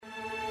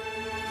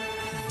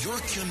You're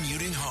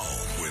commuting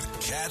home with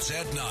Cats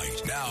at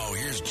Night. Now,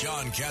 here's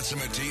John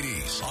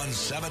Catsimatidis on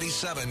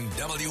 77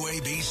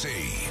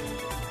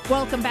 WABC.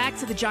 Welcome back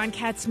to the John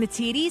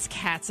Catsimatidis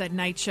Cats at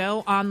Night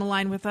show. On the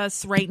line with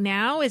us right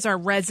now is our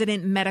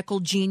resident medical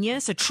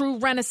genius, a true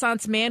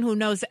Renaissance man who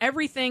knows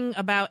everything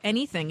about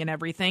anything and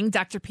everything,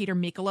 Dr. Peter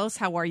Mikolos.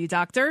 How are you,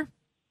 Doctor?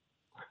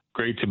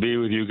 Great to be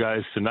with you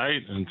guys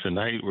tonight. And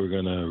tonight we're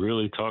going to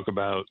really talk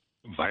about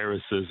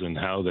viruses and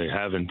how they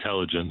have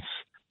intelligence.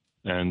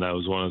 And that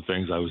was one of the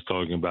things I was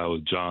talking about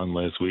with John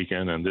last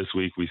weekend. And this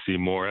week we see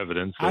more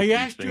evidence. I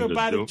asked you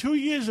about it 2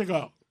 years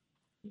ago.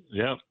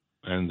 Yep.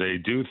 And they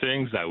do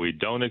things that we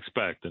don't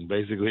expect. And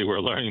basically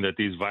we're learning that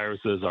these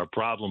viruses are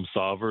problem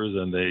solvers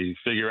and they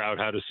figure out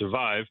how to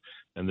survive.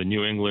 And the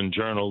New England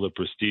Journal, the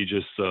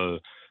prestigious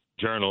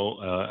journal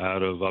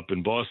up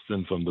in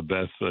Boston from the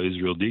Beth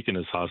Israel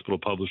Deaconess Hospital,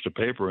 published a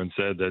paper and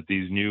said that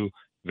these new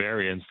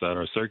variants that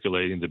are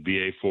circulating, the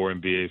BA4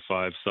 and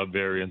BA5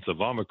 subvariants of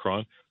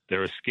Omicron,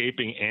 they're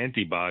escaping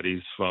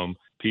antibodies from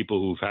people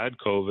who've had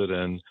COVID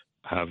and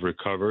have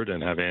recovered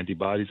and have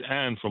antibodies,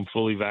 and from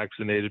fully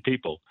vaccinated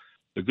people.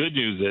 The good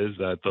news is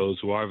that those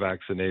who are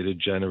vaccinated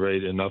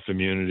generate enough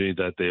immunity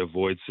that they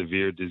avoid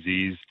severe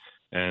disease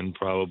and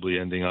probably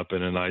ending up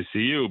in an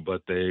ICU,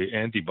 but the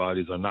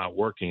antibodies are not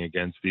working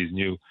against these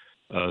new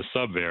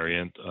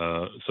subvariant.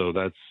 So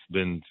that's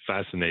been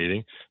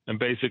fascinating. And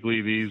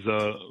basically these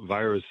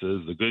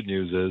viruses, the good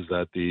news is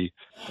that the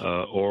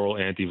oral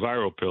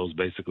antiviral pills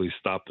basically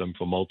stop them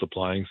from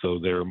multiplying. So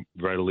they're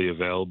readily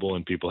available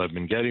and people have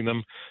been getting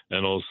them.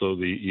 And also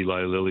the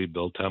Eli Lilly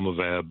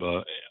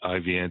Beltemivab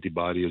IV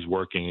antibody is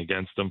working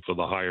against them for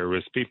the higher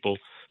risk people,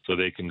 so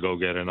they can go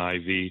get an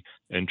IV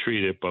and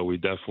treat it. But we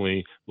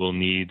definitely will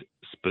need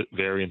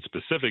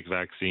variant-specific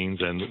vaccines,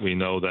 and we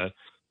know that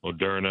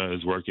Moderna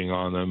is working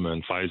on them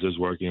and Pfizer is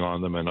working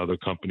on them and other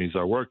companies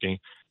are working,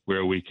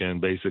 where we can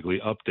basically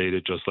update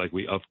it just like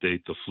we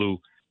update the flu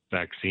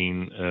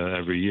vaccine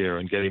every year.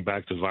 And getting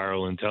back to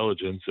viral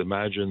intelligence,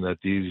 imagine that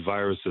these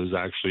viruses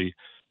actually,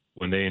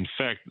 when they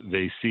infect,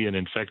 they see an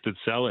infected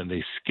cell and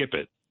they skip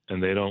it.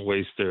 And they don't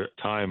waste their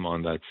time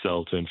on that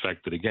cell to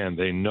infect it again.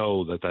 They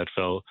know that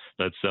cell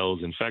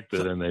is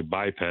infected and they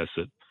bypass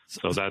it.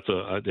 So that's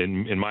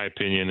in my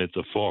opinion, it's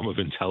a form of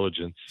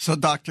intelligence. So,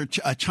 Doctor,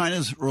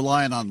 China's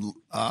relying on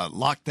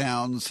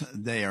lockdowns.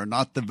 They are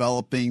not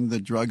developing the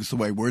drugs the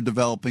way we're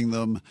developing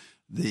them.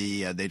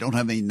 They don't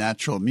have any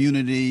natural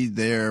immunity.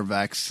 Their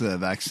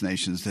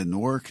vaccinations didn't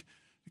work.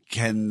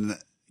 Can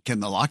the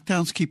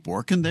lockdowns keep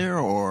working there,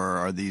 or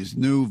are these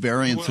new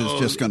variants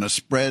just going to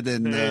spread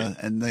and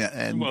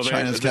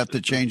China's got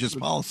to change its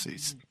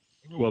policies?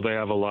 Well, they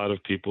have a lot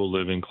of people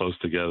living close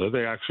together.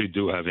 They actually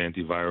do have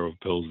antiviral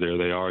pills there.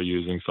 They are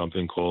using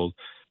something called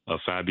a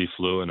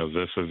Fabiflu and a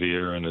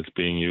Vifavir, and it's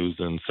being used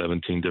in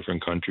 17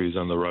 different countries.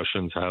 And the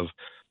Russians have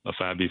a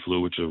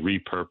Fabiflu, which is a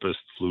repurposed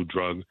flu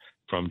drug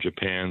from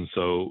Japan.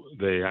 So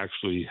they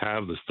actually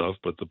have the stuff.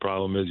 But the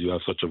problem is you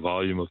have such a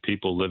volume of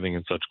people living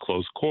in such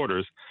close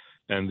quarters.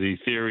 And the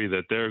theory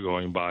that they're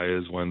going by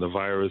is when the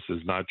virus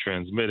is not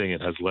transmitting,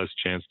 it has less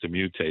chance to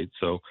mutate.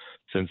 So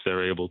since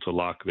they're able to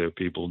lock their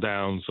people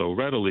down so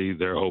readily,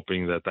 they're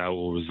hoping that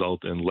will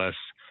result in less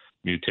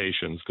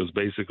mutations. Because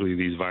basically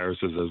these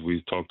viruses, as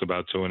we talked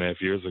about 2.5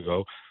 years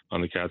ago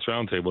on the Cats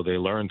Roundtable, they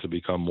learn to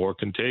become more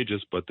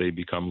contagious, but they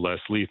become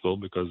less lethal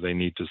because they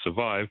need to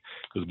survive.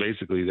 Because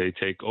basically they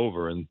take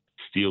over and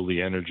steal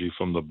the energy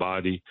from the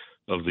body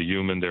of the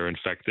human they're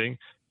infecting.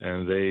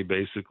 And they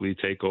basically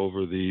take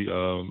over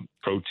the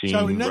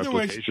protein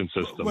replication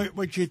system.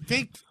 What you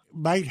think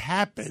might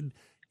happen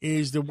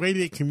is the way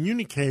they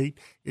communicate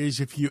is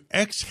if you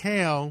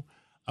exhale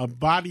a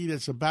body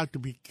that's about to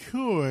be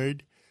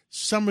cured,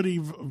 some of the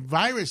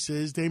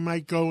viruses, they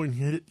might go and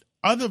hit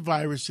other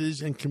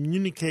viruses and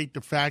communicate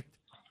the fact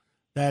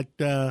that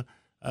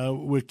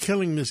we're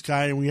killing this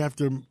guy and we have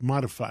to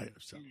modify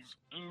ourselves.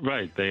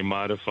 Right. They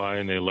modify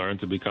and they learn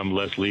to become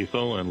less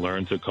lethal and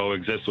learn to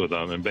coexist with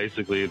them. And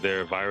basically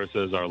their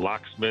viruses are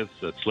locksmiths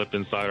that slip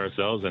inside our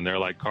cells, and they're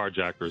like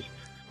carjackers.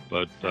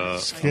 But I'm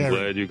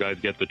glad you guys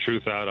get the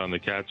truth out on the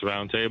Cats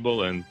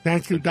Roundtable, and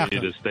thank you,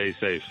 continue to stay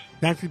safe.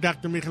 Thank you,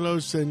 Dr.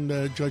 Mikolos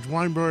and Judge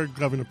Weinberg,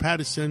 Governor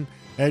Patterson,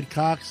 Ed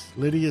Cox,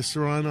 Lydia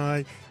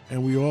Serrani,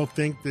 and we all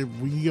think that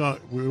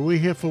we're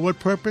here for what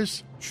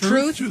purpose?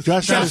 Truth,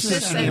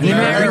 justice, and the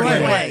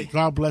American way.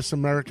 God bless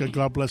America.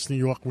 God bless New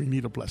York. We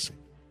need a blessing.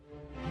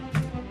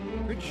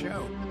 Good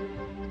show.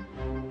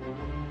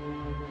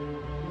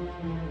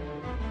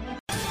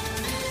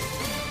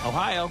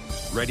 Ohio,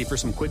 ready for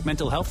some quick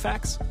mental health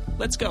facts?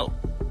 Let's go.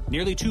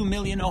 Nearly 2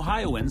 million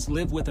Ohioans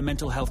live with a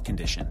mental health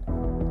condition.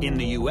 In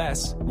the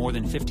U.S., more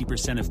than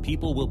 50% of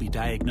people will be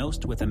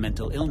diagnosed with a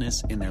mental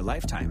illness in their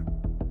lifetime.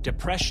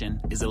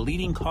 Depression is a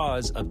leading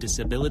cause of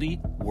disability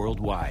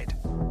worldwide.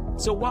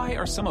 So why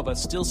are some of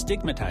us still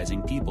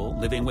stigmatizing people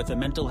living with a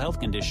mental health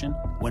condition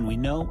when we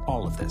know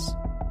all of this?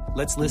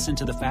 Let's listen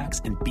to the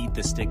facts and beat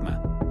the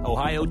stigma.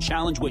 Ohio,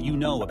 challenge what you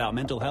know about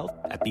mental health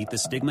at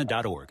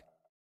beatthestigma.org.